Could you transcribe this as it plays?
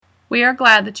We are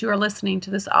glad that you are listening to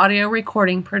this audio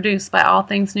recording produced by All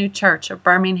Things New Church of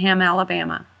Birmingham,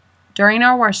 Alabama. During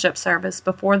our worship service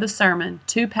before the sermon,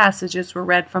 2 passages were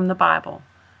read from the Bible,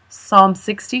 Psalm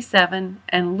 67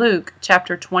 and Luke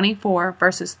chapter 24,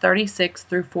 verses 36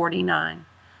 through 49.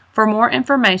 For more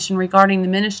information regarding the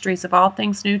ministries of All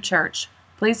Things New Church,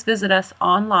 please visit us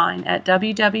online at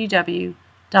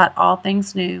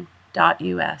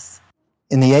www.allthingsnew.us.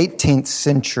 In the 18th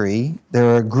century, there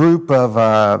were a group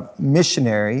of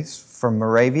missionaries from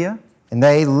Moravia, and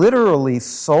they literally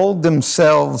sold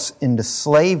themselves into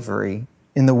slavery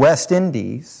in the West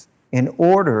Indies in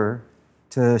order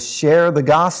to share the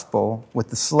gospel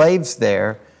with the slaves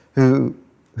there who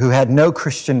had no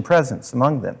Christian presence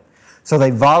among them. So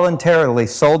they voluntarily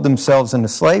sold themselves into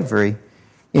slavery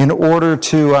in order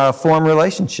to form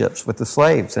relationships with the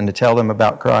slaves and to tell them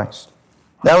about Christ.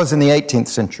 That was in the 18th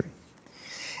century.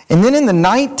 And then in the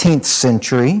 19th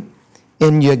century,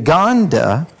 in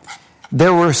Uganda,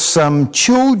 there were some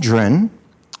children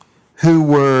who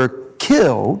were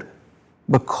killed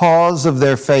because of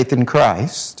their faith in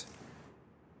Christ.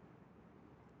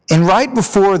 And right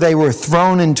before they were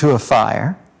thrown into a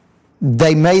fire,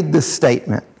 they made this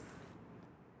statement.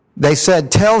 They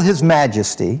said, "Tell His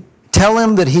Majesty, tell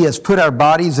him that he has put our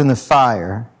bodies in the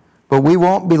fire, but we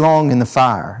won't be long in the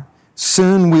fire.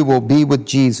 Soon we will be with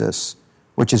Jesus,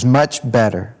 which is much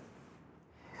better.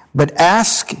 But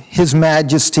ask His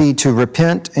Majesty to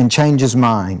repent and change his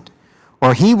mind,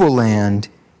 or he will land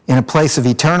in a place of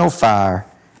eternal fire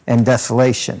and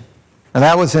desolation." Now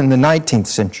that was in the 19th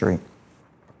century.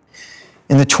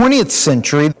 In the 20th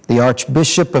century, the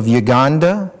Archbishop of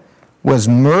Uganda was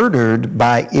murdered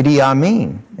by Idi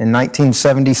Amin in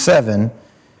 1977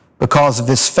 because of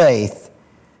his faith.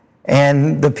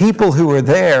 And the people who were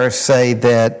there say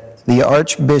that the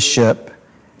Archbishop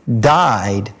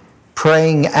died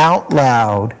praying out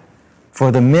loud for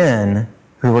the men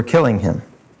who were killing him.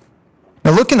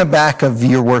 Now look in the back of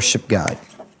your worship guide.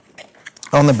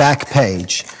 On the back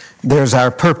page, there's our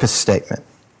purpose statement.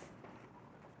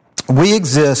 We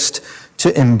exist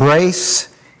to embrace,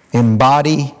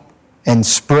 embody, and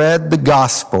spread the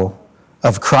gospel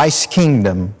of Christ's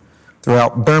kingdom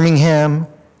throughout Birmingham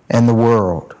and the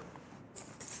world.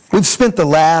 We've spent the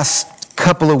last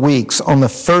couple of weeks on the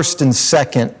first and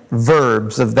second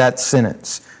verbs of that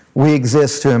sentence. We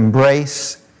exist to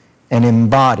embrace and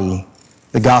embody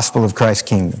the gospel of Christ's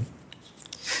kingdom.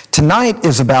 Tonight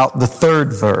is about the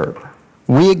third verb.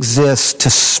 We exist to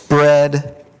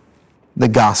spread the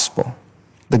gospel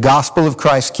of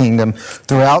Christ's kingdom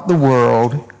throughout the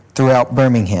world, throughout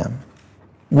Birmingham.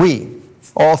 We,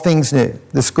 All Things New,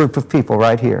 this group of people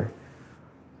right here,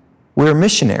 we're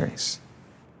missionaries.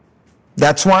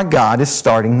 That's why God is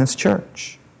starting this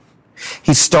church.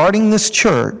 He's starting this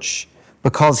church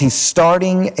because He's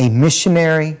starting a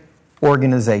missionary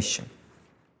organization.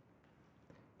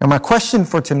 Now, my question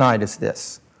for tonight is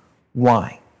this: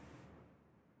 why?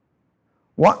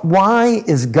 Why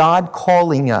is God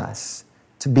calling us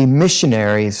to be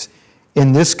missionaries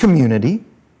in this community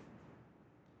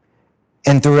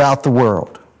and throughout the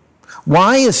world?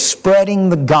 Why is spreading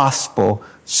the gospel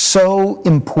so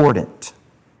important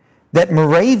that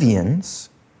Moravians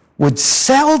would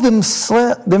sell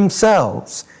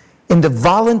themselves into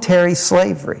voluntary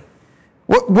slavery?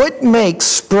 What makes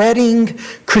spreading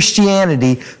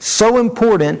Christianity so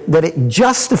important that it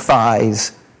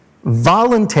justifies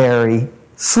voluntary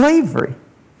slavery?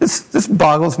 This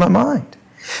boggles my mind.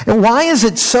 And why is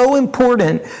it so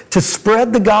important to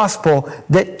spread the gospel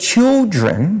that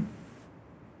children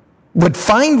would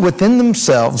find within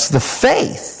themselves the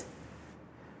faith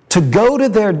to go to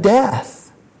their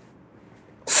death,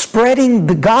 spreading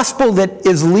the gospel that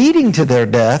is leading to their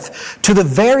death to the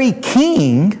very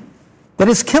king that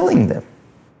is killing them?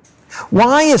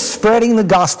 Why is spreading the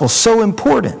gospel so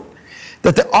important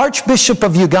that the Archbishop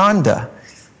of Uganda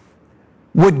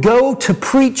would go to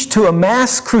preach to a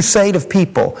mass crusade of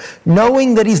people,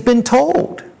 knowing that he's been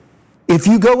told, if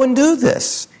you go and do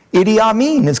this, Idi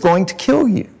Amin is going to kill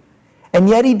you? And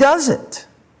yet he does it.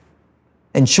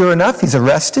 And sure enough, he's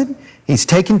arrested, he's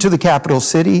taken to the capital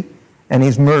city, and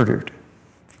he's murdered.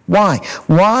 Why?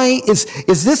 Why is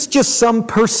this just some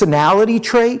personality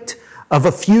trait of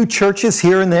a few churches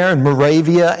here and there in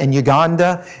Moravia and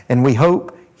Uganda, and we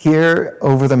hope here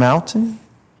over the mountain?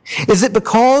 Is it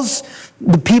because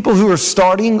the people who are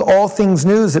starting All Things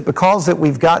New, is it because that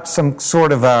we've got some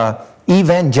sort of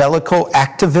evangelical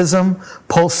activism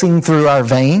pulsing through our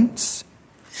veins?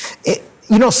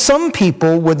 Some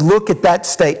people would look at that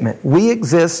statement, we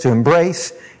exist to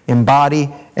embrace, embody,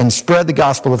 and spread the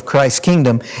gospel of Christ's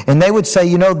kingdom, and they would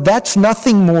say, that's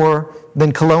nothing more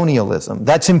than colonialism.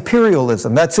 That's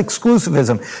imperialism. That's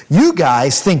exclusivism. You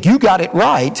guys think you got it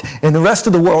right and the rest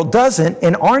of the world doesn't.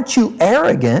 And aren't you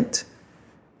arrogant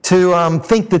to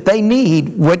think that they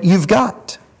need what you've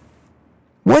got?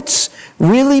 What's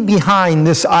really behind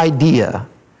this idea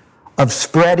of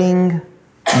spreading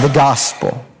the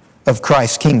gospel of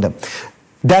Christ's kingdom?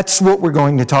 That's what we're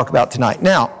going to talk about tonight.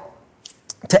 Now,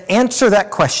 to answer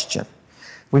that question,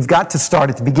 we've got to start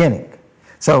at the beginning.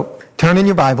 So turn in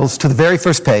your Bibles to the very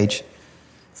first page,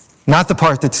 not the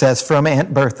part that says from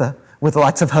Aunt Bertha with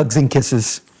lots of hugs and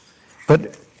kisses,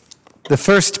 but the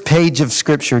first page of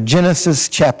Scripture, Genesis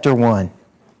chapter 1.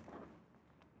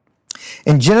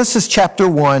 In Genesis chapter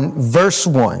 1, verse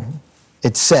 1,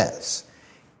 it says,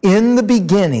 "In the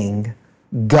beginning,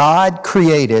 God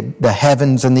created the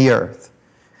heavens and the earth."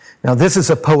 Now, this is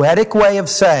a poetic way of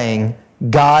saying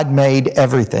God made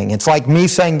everything. It's like me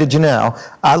saying to Janelle,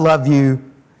 I love you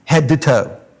head to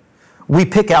toe. We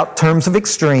pick out terms of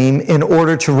extreme in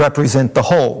order to represent the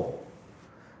whole.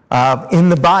 In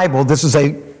the Bible, this is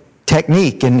a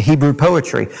technique in Hebrew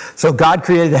poetry. So God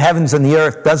created the heavens and the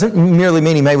earth doesn't merely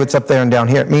mean he made what's up there and down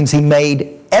here. It means he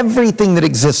made everything that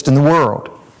exists in the world.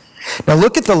 Now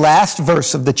look at the last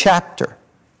verse of the chapter.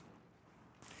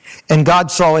 "And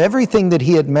God saw everything that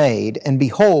he had made, and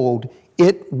behold,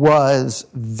 it was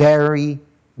very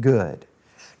good."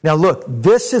 Now look,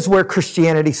 this is where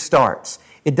Christianity starts.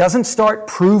 It doesn't start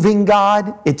proving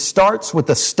God. It starts with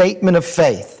a statement of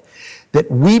faith that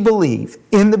we believe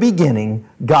in the beginning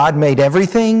God made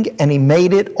everything and he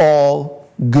made it all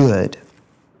good.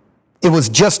 It was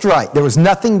just right. There was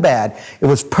nothing bad. It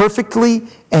was perfectly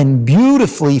and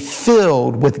beautifully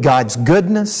filled with God's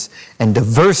goodness and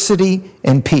diversity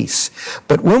and peace.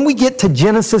 But when we get to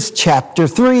Genesis chapter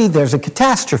 3, there's a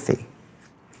catastrophe.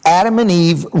 Adam and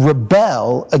Eve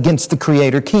rebel against the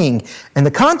Creator King. And the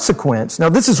consequence, now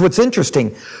this is what's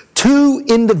interesting, two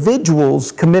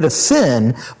individuals commit a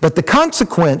sin, but the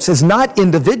consequence is not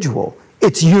individual,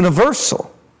 it's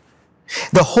universal.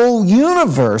 The whole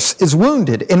universe is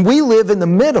wounded, and we live in the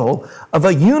middle of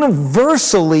a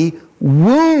universally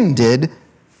wounded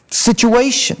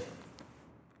situation.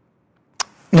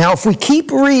 Now, if we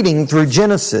keep reading through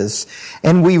Genesis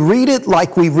and we read it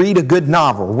like we read a good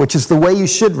novel, which is the way you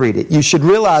should read it, you should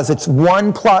realize it's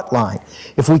one plot line.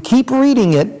 If we keep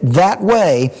reading it that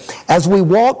way, as we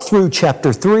walk through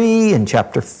chapter 3 and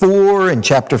chapter 4 and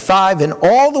chapter 5 and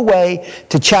all the way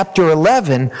to chapter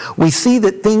 11, we see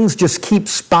that things just keep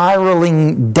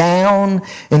spiraling down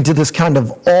into this kind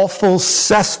of awful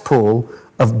cesspool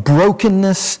of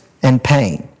brokenness and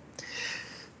pain.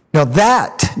 Now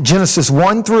that, Genesis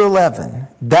 1 through 11,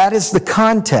 that is the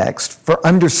context for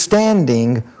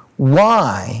understanding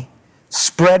why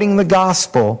spreading the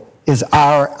gospel is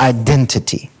our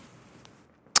identity.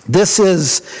 This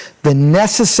is the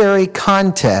necessary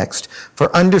context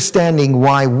for understanding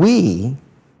why we,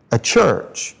 a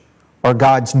church, are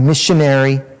God's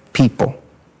missionary people.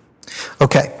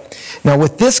 Okay, now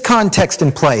with this context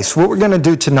in place, what we're going to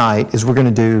do tonight is we're going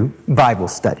to do Bible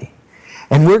study.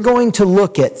 And we're going to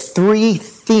look at three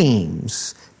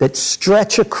themes that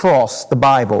stretch across the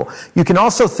Bible. You can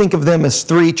also think of them as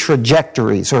three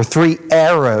trajectories or three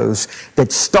arrows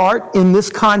that start in this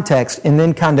context and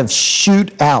then kind of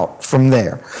shoot out from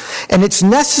there. And it's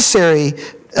necessary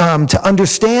to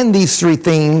understand these three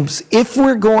themes if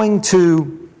we're going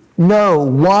to know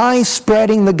why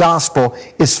spreading the gospel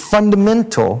is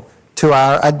fundamental to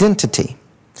our identity.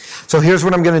 So here's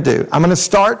what I'm going to do. I'm going to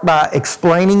start by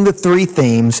explaining the three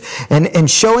themes and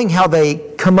showing how they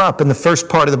come up in the first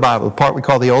part of the Bible, the part we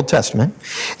call the Old Testament.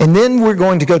 And then we're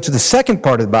going to go to the second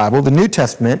part of the Bible, the New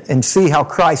Testament, and see how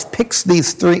Christ picks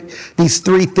these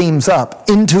three themes up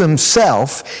into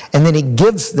himself, and then he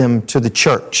gives them to the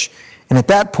church. And at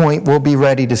that point, we'll be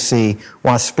ready to see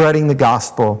why spreading the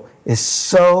gospel is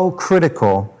so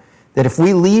critical that if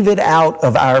we leave it out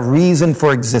of our reason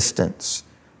for existence,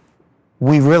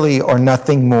 we really are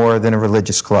nothing more than a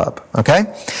religious club,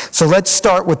 okay? So let's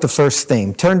start with the first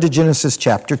theme. Turn to Genesis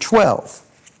chapter 12.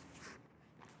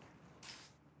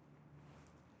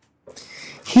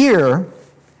 Here,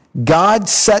 God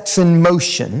sets in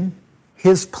motion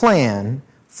his plan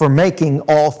for making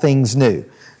all things new.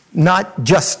 Not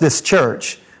just this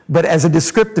church, but as a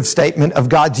descriptive statement of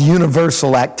God's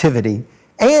universal activity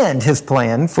and his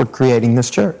plan for creating this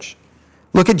church.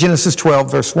 Look at Genesis 12,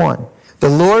 verse 1. The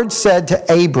Lord said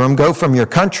to Abram, "Go from your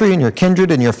country and your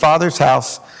kindred and your father's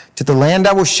house to the land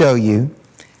I will show you,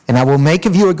 and I will make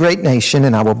of you a great nation,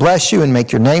 and I will bless you and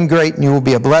make your name great, and you will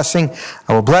be a blessing.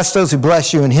 I will bless those who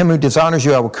bless you, and him who dishonors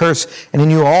you I will curse, and in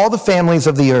you all the families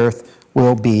of the earth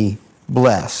will be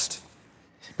blessed."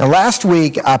 Now, last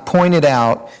week I pointed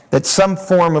out that some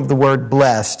form of the word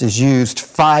blessed is used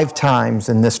 5 times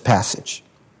in this passage.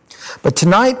 But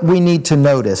tonight we need to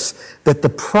notice that the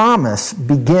promise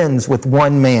begins with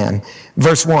one man.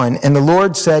 Verse 1, and the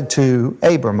Lord said to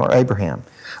Abram, or Abraham.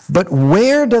 But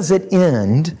where does it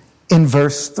end in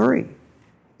verse 3?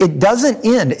 It doesn't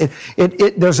end.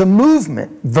 There's a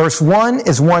movement. Verse 1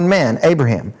 is one man,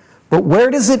 Abraham. But where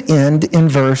does it end in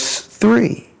verse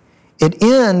 3? It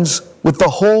ends with the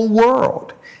whole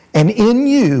world. And in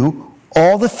you,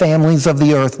 all the families of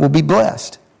the earth will be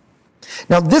blessed.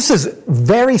 Now, this is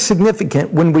very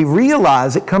significant when we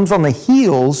realize it comes on the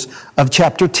heels of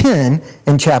chapter 10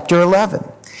 and chapter 11.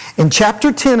 In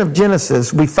chapter 10 of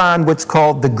Genesis, we find what's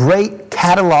called the Great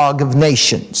Catalog of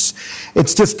Nations.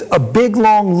 It's just a big,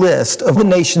 long list of the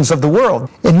nations of the world.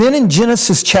 And then in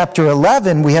Genesis chapter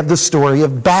 11, we have the story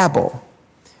of Babel,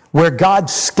 where God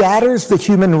scatters the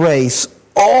human race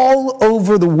all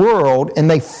over the world, and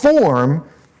they form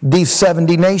these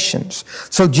 70 nations.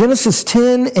 So Genesis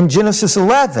 10 and Genesis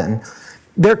 11,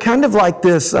 they're kind of like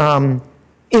this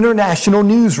international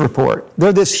news report.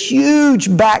 They're this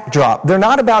huge backdrop. They're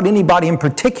not about anybody in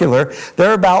particular.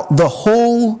 They're about the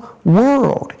whole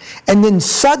world. And then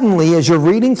suddenly, as you're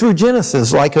reading through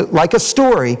Genesis, like a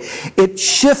story, it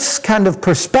shifts kind of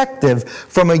perspective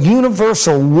from a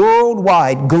universal,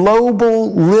 worldwide,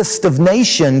 global list of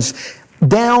nations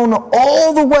down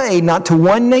all the way, not to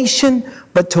one nation,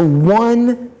 but to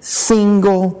one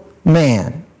single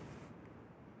man.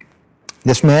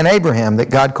 This man Abraham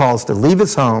that God calls to leave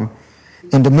his home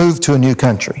and to move to a new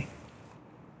country.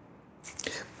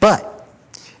 But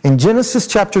in Genesis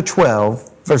chapter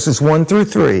 12, verses 1 through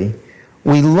 3,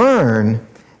 we learn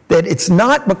that it's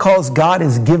not because God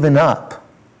has given up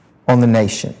on the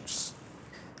nations.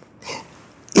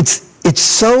 It's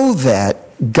so that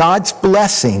God's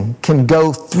blessing can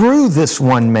go through this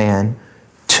one man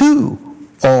to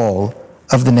all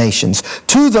of the nations,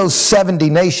 to those 70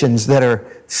 nations that are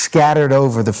scattered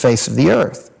over the face of the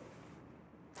earth.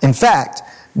 In fact,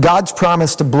 God's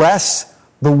promise to bless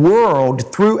the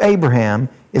world through Abraham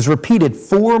is repeated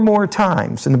 4 more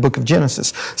times in the book of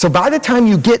Genesis. So by the time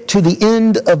you get to the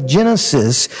end of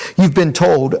Genesis, you've been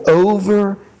told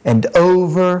over and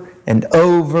over and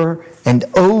over and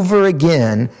over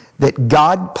again that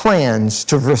God plans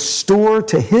to restore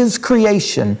to His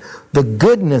creation the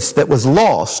goodness that was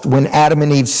lost when Adam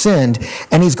and Eve sinned.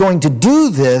 And He's going to do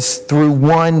this through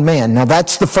one man. Now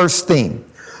that's the first theme.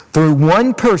 Through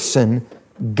one person,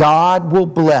 God will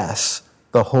bless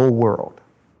the whole world.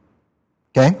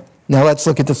 Okay? Now let's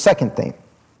look at the second theme.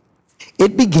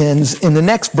 It begins in the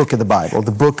next book of the Bible,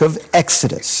 the book of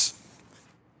Exodus.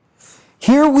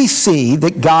 Here we see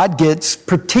that God gets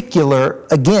particular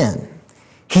again.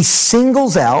 He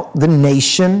singles out the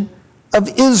nation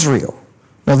of Israel.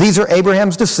 Now, these are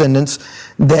Abraham's descendants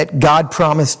that God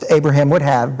promised Abraham would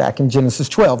have back in Genesis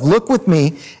 12. Look with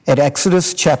me at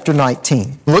Exodus chapter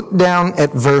 19. Look down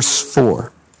at verse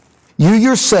 4. You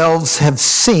yourselves have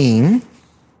seen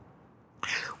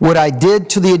what I did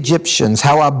to the Egyptians,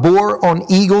 how I bore on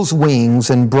eagle's wings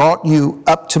and brought you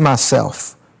up to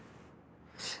myself.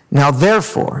 Now,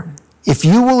 therefore, if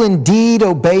you will indeed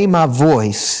obey my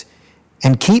voice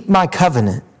and keep my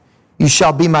covenant, you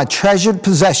shall be my treasured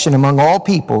possession among all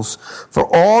peoples,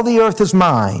 for all the earth is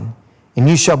mine, and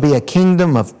you shall be a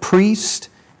kingdom of priests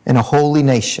and a holy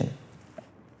nation.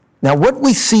 Now, what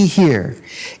we see here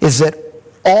is that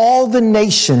all the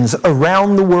nations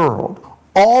around the world,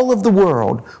 all of the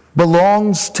world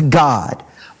belongs to God.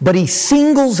 But He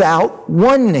singles out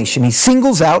one nation. He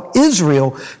singles out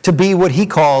Israel to be what He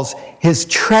calls His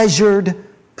treasured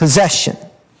possession.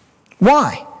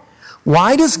 Why?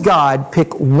 Why does God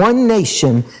pick one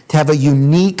nation to have a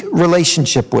unique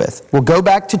relationship with? We'll go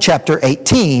back to chapter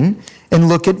 18 and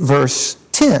look at verse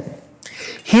 10.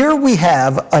 Here we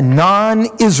have a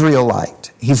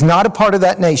non-Israelite. He's not a part of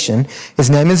that nation.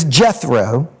 His name is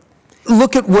Jethro.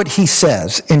 Look at what he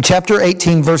says in chapter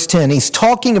 18, verse 10. He's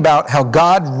talking about how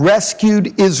God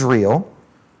rescued Israel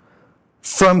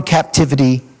from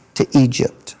captivity to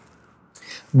Egypt.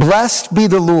 Blessed be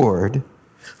the Lord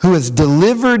who has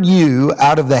delivered you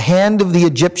out of the hand of the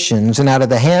Egyptians and out of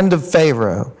the hand of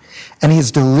Pharaoh, and He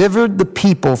has delivered the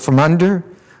people from under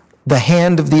the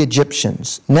hand of the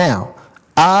Egyptians. Now,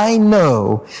 I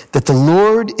know that the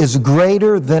Lord is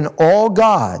greater than all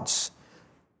gods.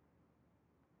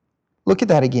 Look at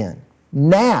that again.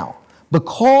 Now,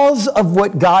 because of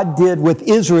what God did with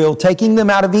Israel, taking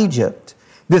them out of Egypt,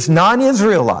 this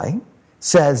non-Israelite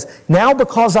says, now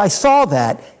because I saw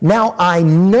that, now I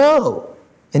know.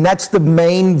 And that's the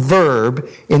main verb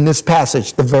in this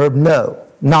passage, the verb know.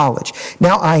 knowledge.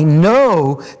 Now I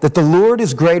know that the Lord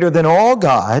is greater than all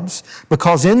gods,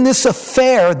 because in this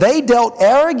affair they dealt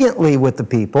arrogantly with the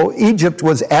people. Egypt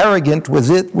was arrogant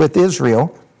with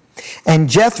Israel. And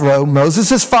Jethro,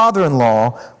 Moses'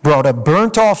 father-in-law, brought a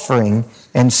burnt offering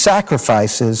and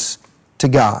sacrifices to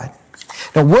God.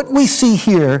 Now what we see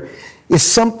here is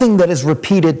something that is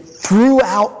repeated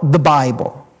throughout the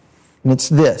Bible. And it's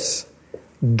this: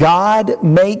 God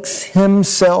makes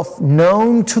himself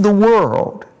known to the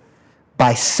world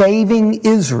by saving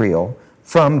Israel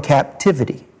from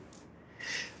captivity.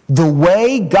 The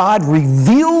way God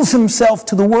reveals himself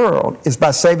to the world is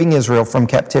by saving Israel from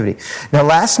captivity. Now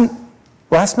last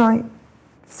night,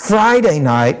 Friday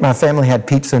night, my family had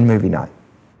pizza and movie night.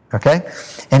 Okay?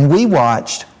 And we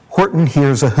watched Horton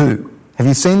Hears a Who. Have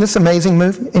you seen this amazing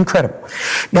movie? Incredible.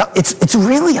 Now, it's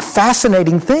really a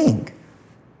fascinating thing.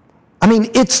 I mean,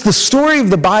 it's the story of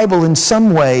the Bible in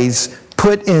some ways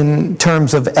put in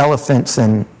terms of elephants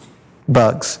and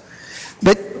bugs.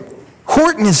 But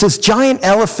Horton is this giant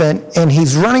elephant, and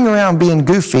he's running around being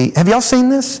goofy. Have y'all seen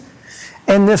this?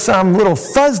 And this little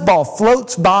fuzzball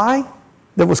floats by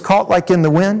that was caught like in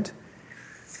the wind,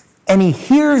 and he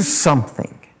hears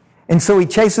something. And so he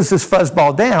chases this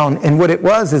fuzzball down, and what it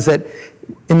was is that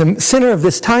in the center of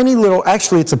this tiny little,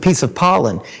 actually it's a piece of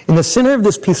pollen. In the center of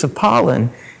this piece of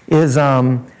pollen is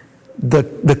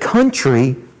the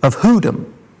country of Hoodoo.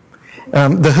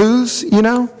 The Who's, you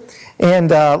know?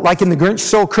 And like in The Grinch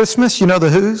Stole Christmas, you know the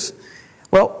Who's?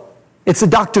 Well, it's a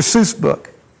Dr. Seuss book.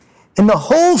 And the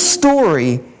whole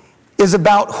story is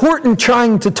about Horton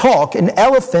trying to talk an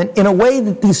elephant in a way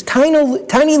that these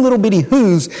tiny little bitty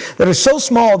Who's that are so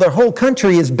small their whole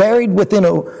country is buried within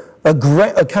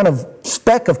a kind of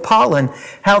speck of pollen,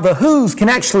 how the Who's can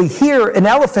actually hear an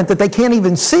elephant that they can't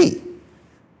even see.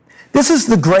 This is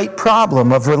the great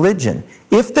problem of religion.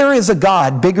 If there is a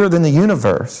God bigger than the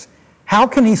universe, how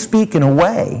can he speak in a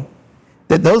way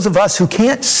that those of us who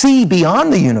can't see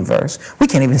beyond the universe, we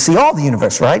can't even see all the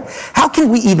universe, right? How can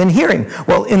we even hear him?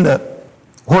 Well, in the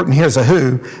Horton Hears a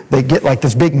Who, they get like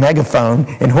this big megaphone,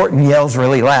 and Horton yells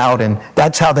really loud, and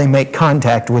that's how they make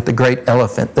contact with the great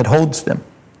elephant that holds them.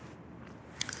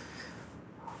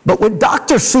 But what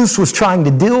Dr. Seuss was trying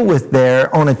to deal with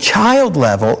there on a child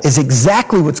level is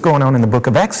exactly what's going on in the book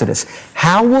of Exodus.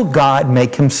 How will God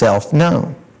make himself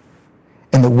known?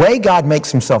 And the way God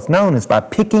makes himself known is by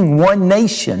picking one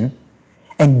nation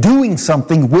and doing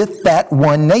something with that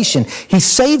one nation. He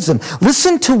saves them.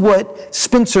 Listen to what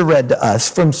Spencer read to us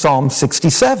from Psalm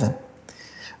 67.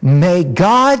 May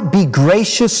God be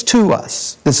gracious to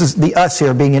us. This is the us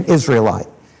here being an Israelite.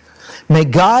 May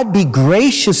God be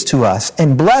gracious to us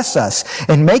and bless us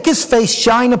and make his face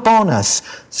shine upon us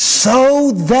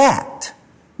so that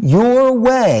your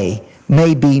way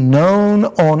may be known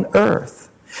on earth.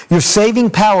 Your saving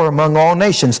power among all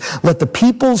nations. Let the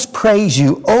peoples praise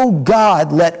you. Oh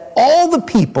God, let all the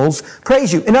peoples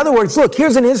praise you. In other words, look,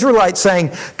 here's an Israelite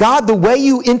saying, God, the way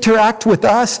you interact with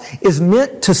us is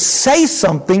meant to say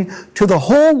something to the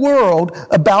whole world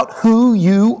about who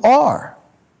you are.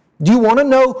 Do you want to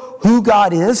know who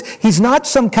God is? He's not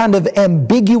some kind of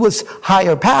ambiguous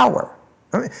higher power.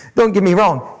 Don't get me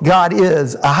wrong. God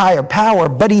is a higher power,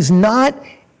 but he's not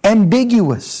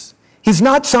ambiguous. He's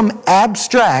not some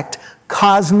abstract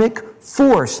cosmic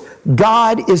force.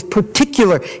 God is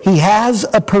particular. He has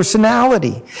a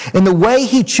personality. And the way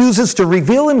he chooses to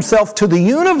reveal himself to the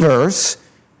universe,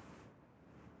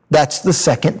 that's the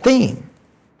second theme.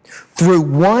 Through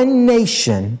one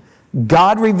nation,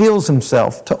 God reveals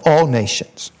himself to all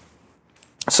nations.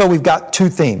 So we've got two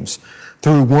themes.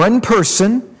 Through one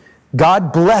person,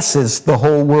 God blesses the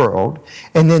whole world.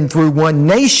 And then through one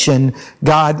nation,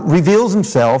 God reveals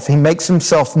himself. He makes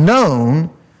himself known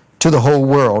to the whole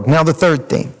world. Now the third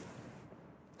theme.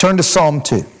 Turn to Psalm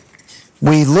 2.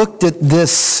 We looked at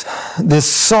this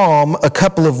psalm a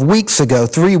couple of weeks ago,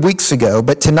 3 weeks ago,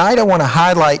 but tonight I want to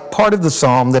highlight part of the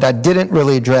psalm that I didn't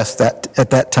really address at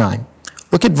that time.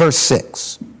 Look at verse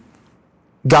 6.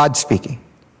 God speaking.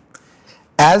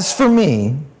 As for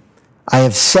me, I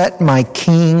have set my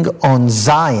king on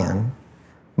Zion,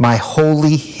 my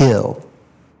holy hill.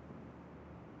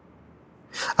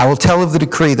 I will tell of the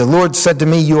decree. The Lord said to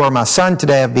me, you are my son.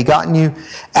 Today I have begotten you.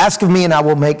 Ask of me, and I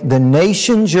will make the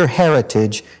nations your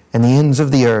heritage and the ends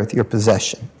of the earth your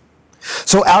possession.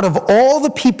 So out of all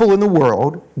the people in the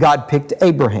world, God picked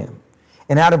Abraham.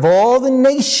 And out of all the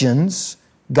nations,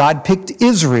 God picked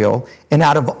Israel, and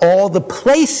out of all the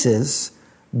places,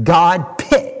 God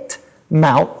picked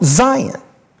Mount Zion,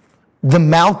 the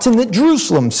mountain that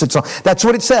Jerusalem sits on. That's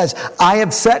what it says. I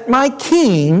have set my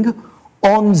king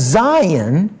on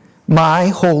Zion, my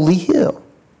holy hill.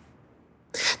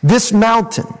 This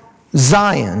mountain,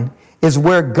 Zion, is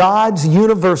where God's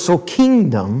universal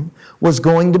kingdom was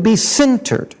going to be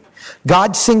centered.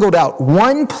 God singled out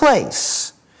one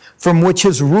place from which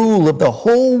his rule of the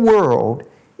whole world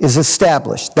is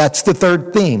established. That's the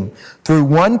third theme. Through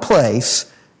one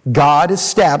place, God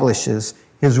establishes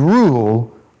his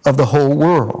rule of the whole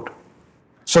world.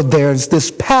 So there's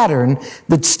this pattern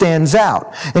that stands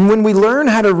out. And when we learn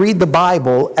how to read the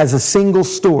Bible as a single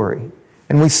story,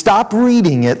 and we stop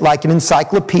reading it like an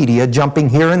encyclopedia, jumping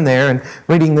here and there and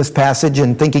reading this passage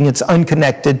and thinking it's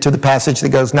unconnected to the passage that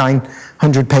goes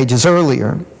 900 pages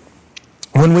earlier.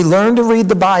 When we learn to read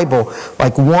the Bible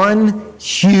like one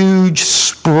huge,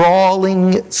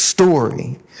 sprawling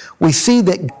story, we see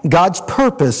that God's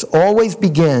purpose always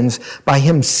begins by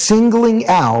him singling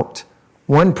out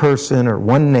one person or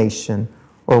one nation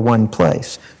or one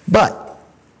place. But,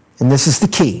 and this is the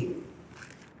key,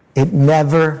 it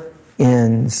never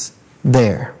ends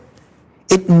there.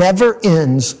 It never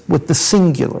ends with the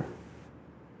singular.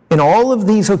 In all of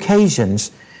these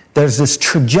occasions, there's this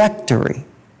trajectory,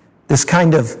 this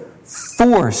kind of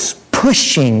force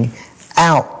pushing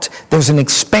out. There's an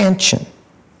expansion,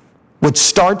 which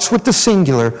starts with the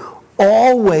singular,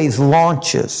 always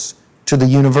launches to the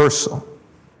universal.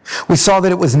 We saw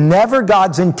that it was never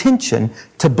God's intention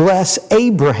to bless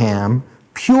Abraham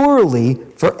purely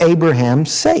for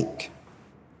Abraham's sake.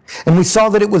 And we saw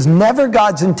that it was never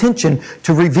God's intention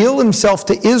to reveal himself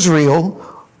to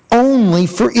Israel only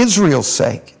for Israel's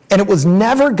sake. And it was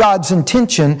never God's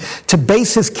intention to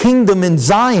base his kingdom in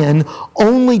Zion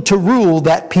only to rule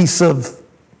that piece of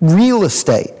real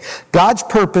estate. God's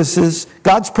purpose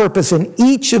in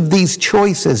each of these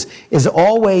choices is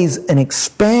always an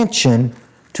expansion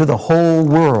to the whole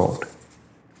world.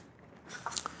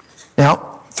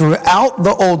 Now, throughout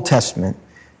the Old Testament,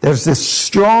 there's this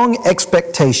strong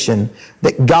expectation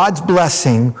that God's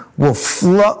blessing will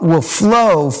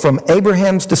flow from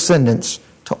Abraham's descendants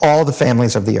to all the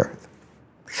families of the earth.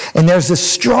 And there's this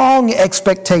strong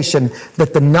expectation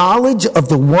that the knowledge of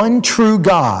the one true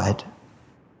God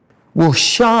will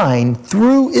shine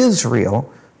through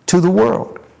Israel to the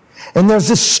world. And there's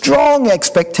this strong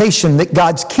expectation that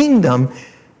God's kingdom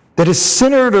that is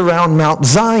centered around Mount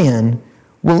Zion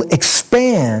will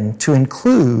expand to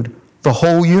include the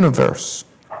whole universe.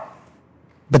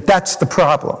 But that's the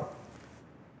problem.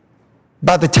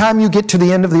 By the time you get to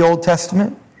the end of the Old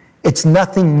Testament, it's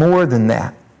nothing more than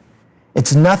that.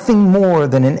 It's nothing more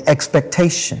than an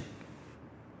expectation.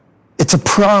 It's a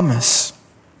promise.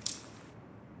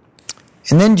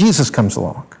 And then Jesus comes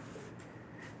along.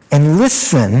 And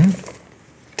listen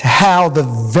to how the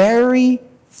very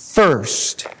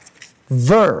first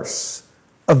verse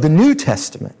of the New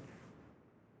Testament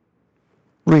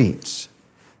reads,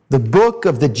 "The book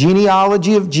of the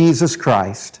genealogy of Jesus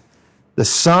Christ, the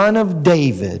son of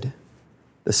David,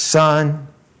 the son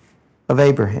of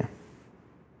Abraham."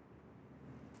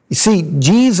 You see,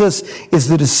 Jesus is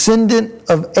the descendant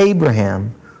of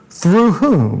Abraham, through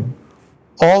whom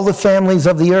all the families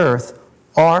of the earth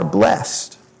are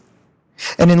blessed.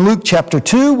 And in Luke chapter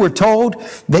 2, we're told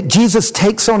that Jesus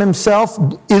takes on himself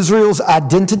Israel's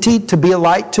identity to be a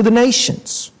light to the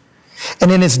nations.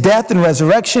 And in his death and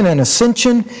resurrection and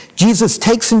ascension, Jesus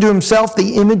takes into himself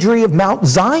the imagery of Mount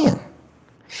Zion.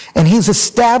 And he's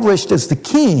established as the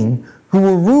king who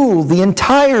will rule the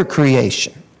entire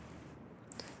creation.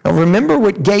 Now remember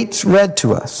what Gates read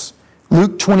to us,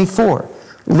 Luke 24.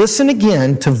 Listen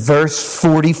again to verse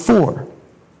 44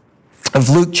 of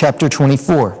Luke chapter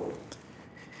 24.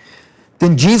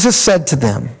 Then Jesus said to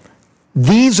them,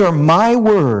 "These are my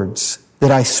words that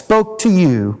I spoke to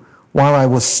you while I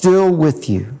was still with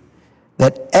you,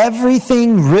 that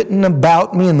everything written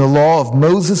about me in the law of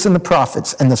Moses and the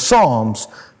prophets and the Psalms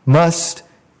must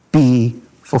be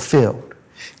fulfilled."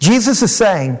 Jesus is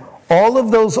saying all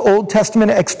of those Old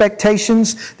Testament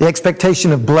expectations, the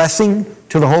expectation of blessing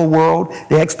to the whole world,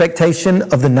 the expectation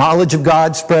of the knowledge of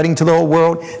God spreading to the whole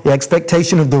world, the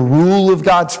expectation of the rule of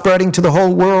God spreading to the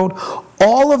whole world,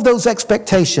 all of those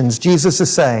expectations, Jesus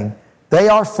is saying, they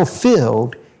are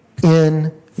fulfilled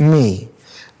in me.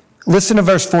 Listen to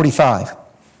verse 45.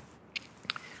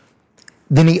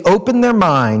 Then he opened their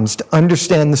minds to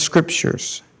understand the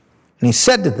scriptures. And he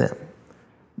said to them,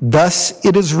 "Thus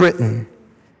it is written,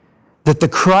 that the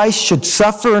Christ should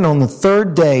suffer and on the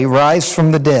third day rise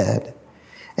from the dead,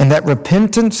 and that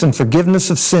repentance and forgiveness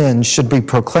of sins should be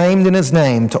proclaimed in his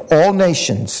name to all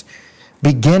nations,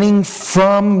 beginning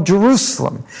from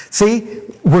Jerusalem." See,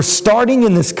 we're starting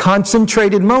in this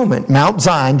concentrated moment. Mount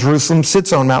Zion, Jerusalem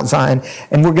sits on Mount Zion,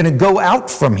 and we're going to go out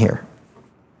from here.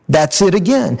 That's it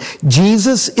again.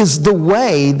 Jesus is the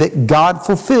way that God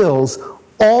fulfills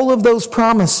all of those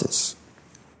promises.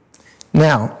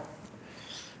 Now,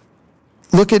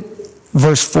 look at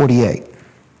verse 48.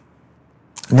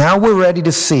 Now we're ready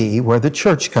to see where the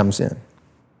church comes in.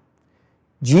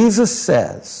 Jesus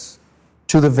says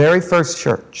to the very first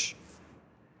church,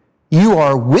 you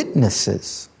are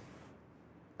witnesses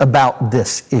about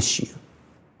this issue,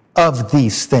 of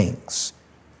these things.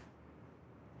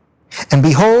 And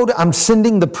behold, I'm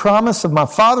sending the promise of my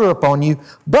Father upon you,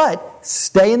 but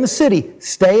stay in the city,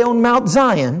 stay on Mount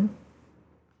Zion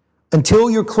until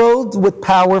you're clothed with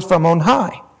power from on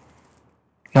high.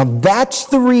 Now that's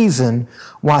the reason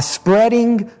why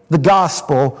spreading the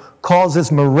gospel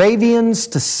causes Moravians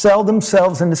to sell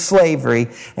themselves into slavery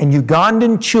and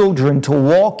Ugandan children to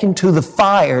walk into the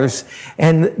fires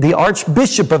and the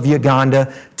Archbishop of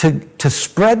Uganda to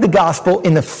spread the gospel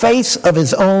in the face of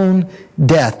his own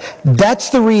death. That's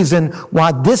the reason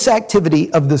why this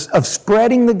activity of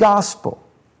spreading the gospel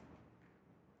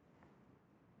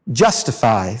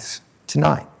justifies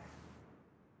tonight.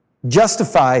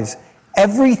 Justifies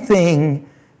everything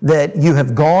that you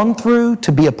have gone through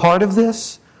to be a part of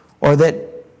this, or that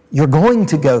you're going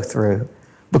to go through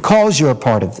because you're a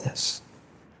part of this.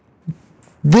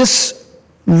 This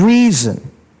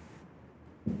reason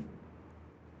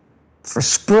for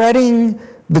spreading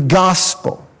the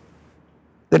gospel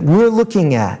that we're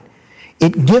looking at,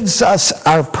 it gives us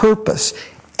our purpose.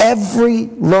 Every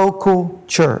local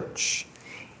church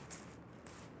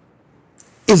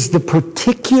is the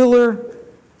particular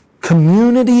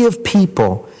community of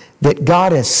people that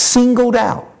God has singled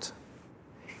out,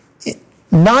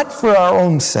 not for our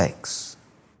own sakes.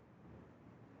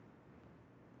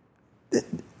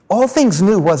 All Things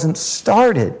New wasn't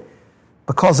started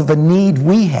because of a need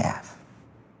we have.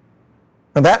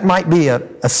 Now that might be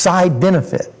a side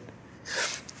benefit,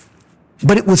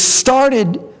 but it was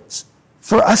started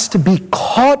for us to be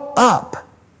caught up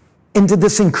into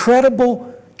this incredible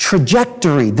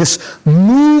trajectory, this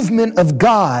movement of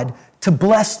God to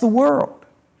bless the world.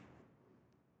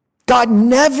 God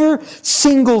never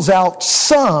singles out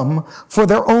some for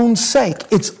their own sake.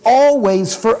 It's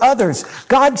always for others.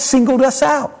 God singled us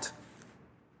out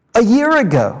a year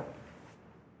ago.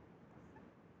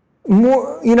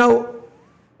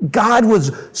 God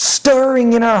was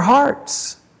stirring in our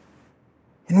hearts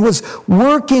and was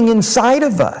working inside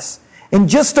of us. And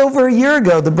just over a year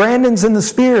ago, the Brandons and the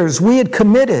Spears, we had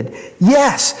committed,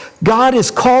 yes, God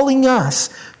is calling us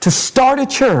to start a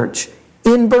church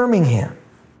in Birmingham.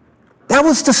 That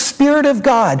was the Spirit of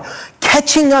God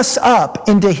catching us up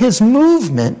into His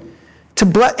movement to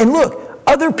bless. And look,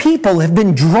 other people have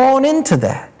been drawn into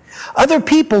that. Other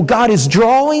people God is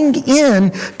drawing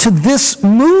in to this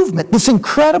movement, this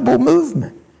incredible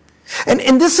movement.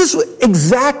 And this is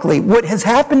exactly what has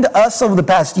happened to us over the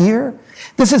past year.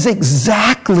 This is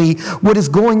exactly what is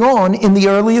going on in the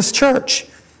earliest church.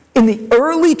 In the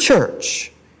early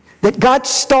church that God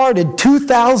started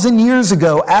 2,000 years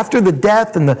ago after the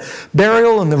death and the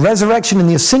burial and the resurrection and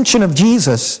the ascension of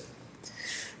Jesus,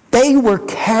 they were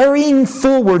carrying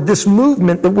forward this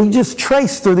movement that we just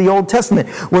traced through the Old Testament,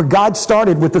 where God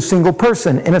started with a single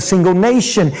person and a single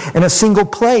nation and a single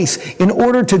place in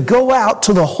order to go out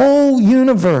to the whole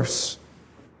universe.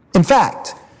 In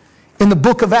fact, in the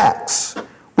book of Acts,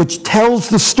 which tells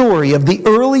the story of the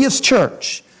earliest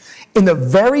church, in the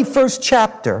very first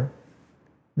chapter,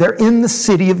 they're in the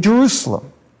city of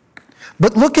Jerusalem.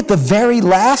 But look at the very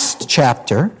last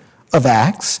chapter of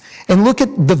Acts, and look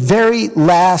at the very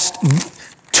last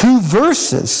 2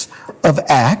 verses of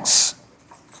Acts.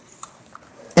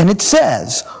 And it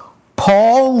says,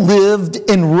 Paul lived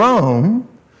in Rome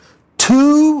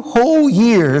 2 whole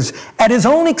years at his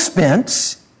own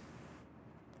expense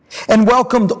and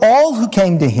welcomed all who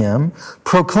came to him,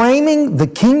 proclaiming the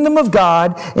kingdom of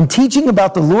God and teaching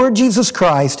about the Lord Jesus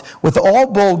Christ with all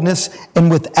boldness and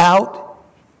without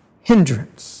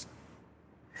hindrance.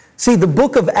 See, the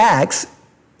book of Acts,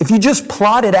 if you just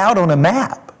plot it out on a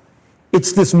map,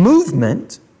 it's this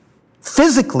movement,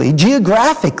 physically,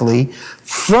 geographically,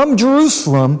 from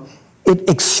Jerusalem. It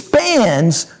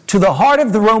expands to the heart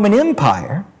of the Roman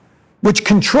Empire, which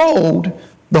controlled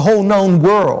the whole known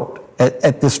world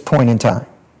at this point in time.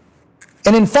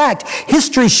 And in fact,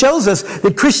 history shows us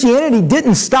that Christianity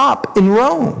didn't stop in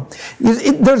Rome.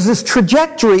 There's this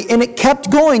trajectory, and it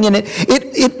kept going, and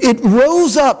it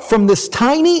rose up from this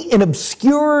tiny and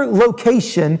obscure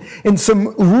location in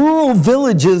some rural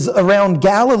villages around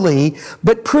Galilee,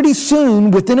 but pretty soon,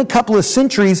 within a couple of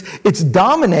centuries, it's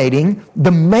dominating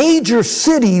the major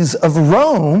cities of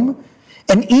Rome,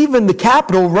 and even the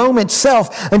capital, Rome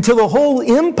itself, until the whole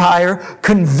empire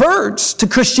converts to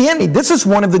Christianity. This is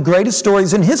one of the greatest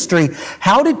stories in history.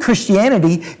 How did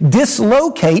Christianity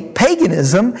dislocate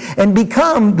paganism and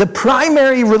become the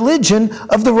primary religion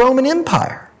of the Roman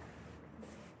Empire?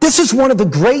 This is one of the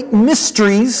great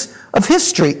mysteries of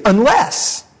history,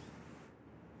 unless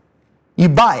you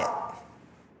buy it,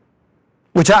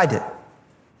 which I do,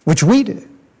 which we do,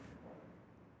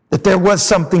 that there was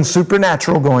something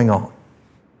supernatural going on.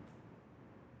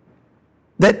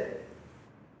 That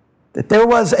there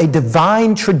was a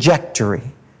divine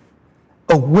trajectory,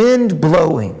 a wind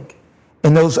blowing,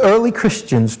 and those early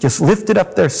Christians just lifted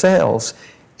up their sails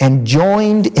and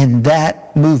joined in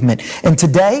that movement. And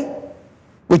today,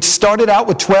 which started out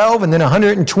with 12 and then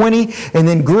 120 and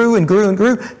then grew and grew and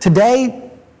grew,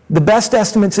 today, the best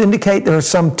estimates indicate there are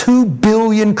some 2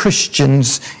 billion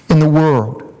Christians in the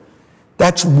world.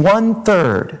 That's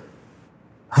 1/3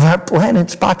 of our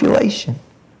planet's population.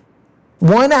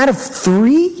 1 out of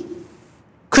 3?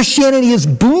 Christianity is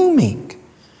booming.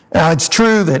 Now, it's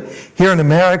true that here in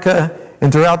America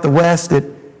and throughout the West,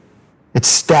 it's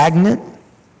stagnant,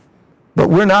 but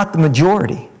we're not the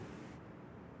majority.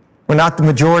 We're not the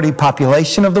majority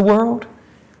population of the world,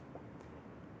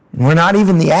 and we're not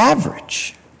even the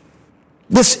average.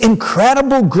 This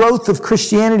incredible growth of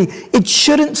Christianity, it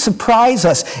shouldn't surprise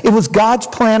us. It was God's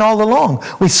plan all along.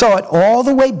 We saw it all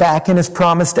the way back in his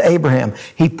promise to Abraham.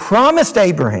 He promised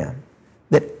Abraham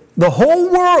that the whole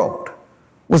world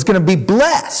was going to be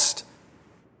blessed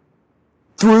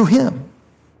through him.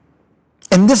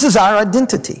 And this is our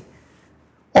identity.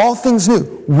 All things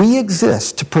new. We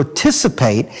exist to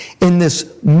participate in this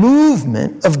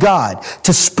movement of God,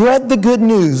 to spread the good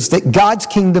news that God's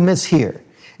kingdom is here.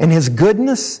 And his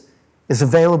goodness is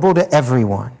available to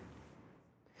everyone.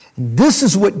 And this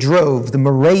is what drove the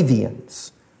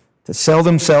Moravians to sell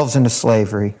themselves into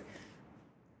slavery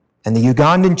and the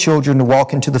Ugandan children to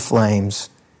walk into the flames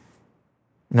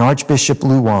and Archbishop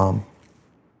Luwam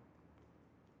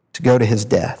to go to his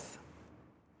death.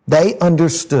 They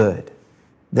understood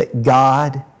that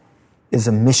God is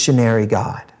a missionary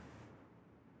God.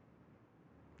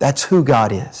 That's who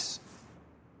God is.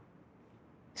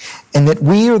 And that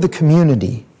we are the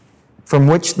community from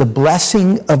which the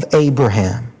blessing of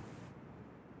Abraham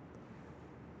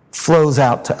flows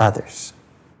out to others.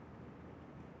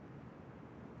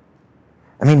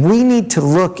 I mean, we need to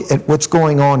look at what's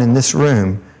going on in this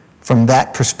room from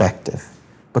that perspective,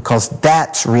 because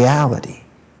that's reality.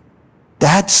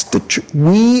 That's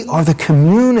we are the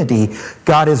community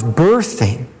God is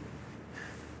birthing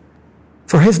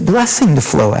for his blessing to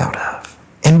flow out of.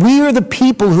 And we are the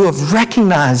people who have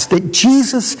recognized that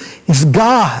Jesus is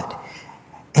God.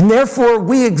 And therefore,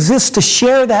 we exist to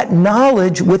share that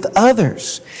knowledge with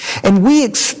others. And we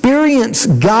experience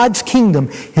God's kingdom,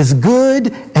 his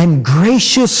good and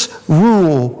gracious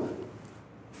rule,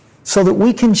 so that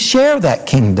we can share that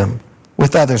kingdom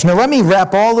with others. Now, let me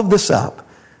wrap all of this up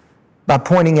by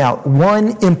pointing out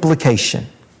one implication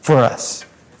for us,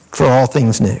 for all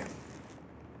things new.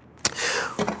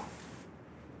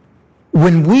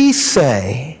 When we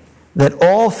say that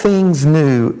all things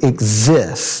new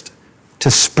exist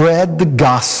to spread the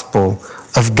gospel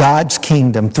of God's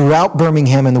kingdom throughout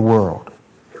Birmingham and the world,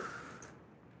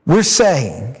 we're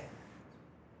saying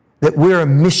that we're a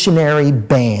missionary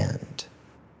band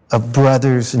of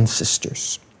brothers and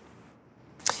sisters.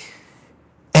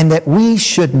 And that we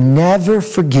should never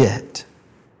forget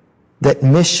that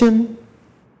mission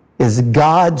is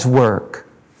God's work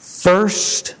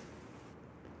first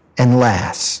and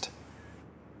last.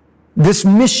 This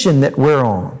mission that we're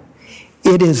on,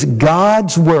 it is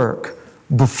God's work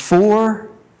before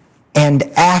and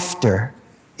after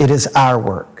it is our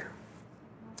work.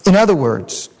 In other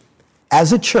words,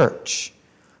 as a church,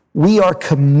 we are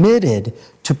committed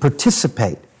to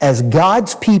participate as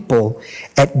God's people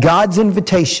at God's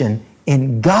invitation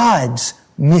in God's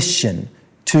mission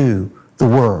to the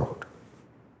world.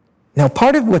 Now,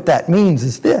 part of what that means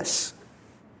is this: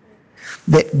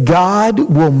 that God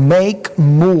will make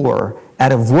more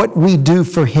out of what we do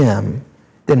for him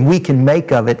than we can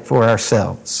make of it for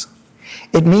ourselves.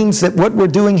 It means that what we're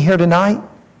doing here tonight,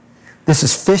 this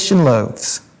is fish and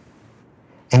loaves.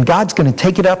 And God's going to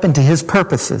take it up into his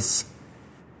purposes.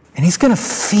 And he's going to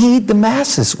feed the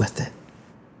masses with it.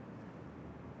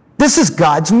 This is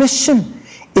God's mission.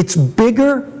 It's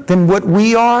bigger than what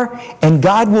we are, and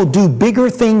God will do bigger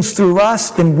things through us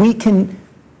than we can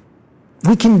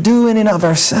do in and of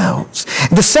ourselves.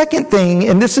 The second thing,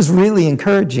 and this is really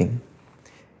encouraging,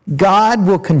 God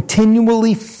will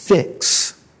continually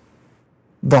fix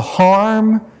the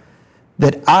harm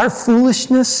that our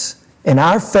foolishness and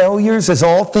our failures as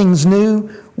all things new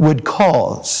would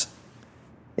cause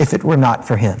if it were not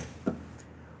for him.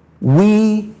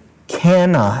 We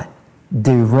cannot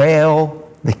derail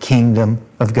the kingdom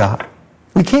of God.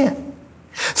 We can't.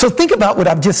 So think about what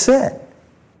I've just said.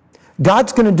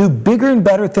 God's going to do bigger and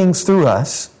better things through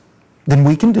us than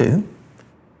we can do.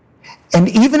 And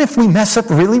even if we mess up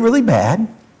really, really bad,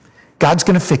 God's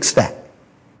going to fix that.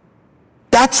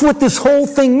 That's what this whole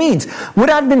thing means. What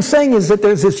I've been saying is that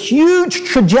there's this huge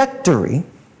trajectory,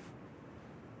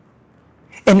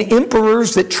 and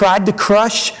emperors that tried to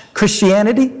crush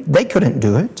Christianity, they couldn't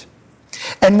do it.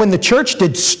 And when the church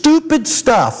did stupid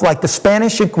stuff like the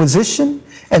Spanish Inquisition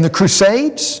and the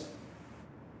Crusades,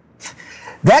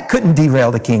 that couldn't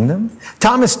derail the kingdom.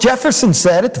 Thomas Jefferson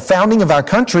said at the founding of our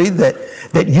country that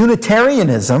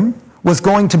Unitarianism was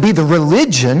going to be the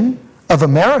religion of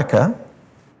America,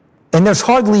 and there's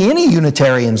hardly any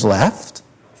Unitarians left.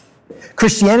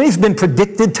 Christianity's been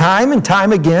predicted time and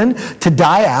time again to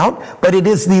die out, but it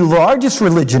is the largest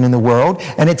religion in the world,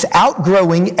 and it's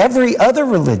outgrowing every other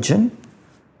religion.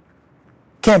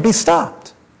 Can't be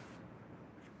stopped,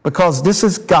 because this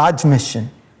is God's mission.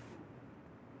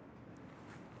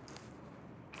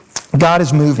 God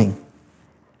is moving.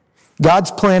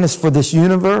 God's plan is for this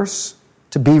universe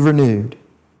to be renewed,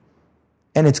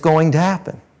 and it's going to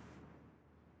happen.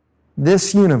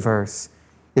 This universe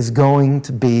is going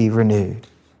to be renewed.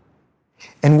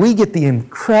 And we get the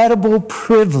incredible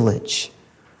privilege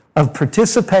of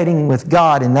participating with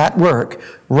God in that work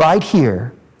right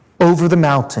here over the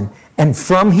mountain, and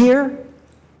from here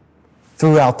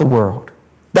throughout the world.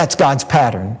 That's God's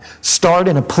pattern. Start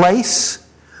in a place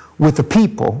with a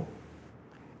people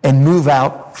and move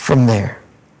out from there.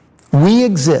 We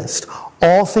exist,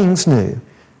 all things new,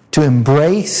 to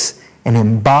embrace and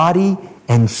embody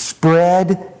and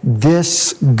spread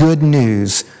this good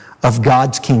news of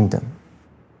God's kingdom.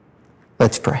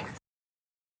 Let's pray.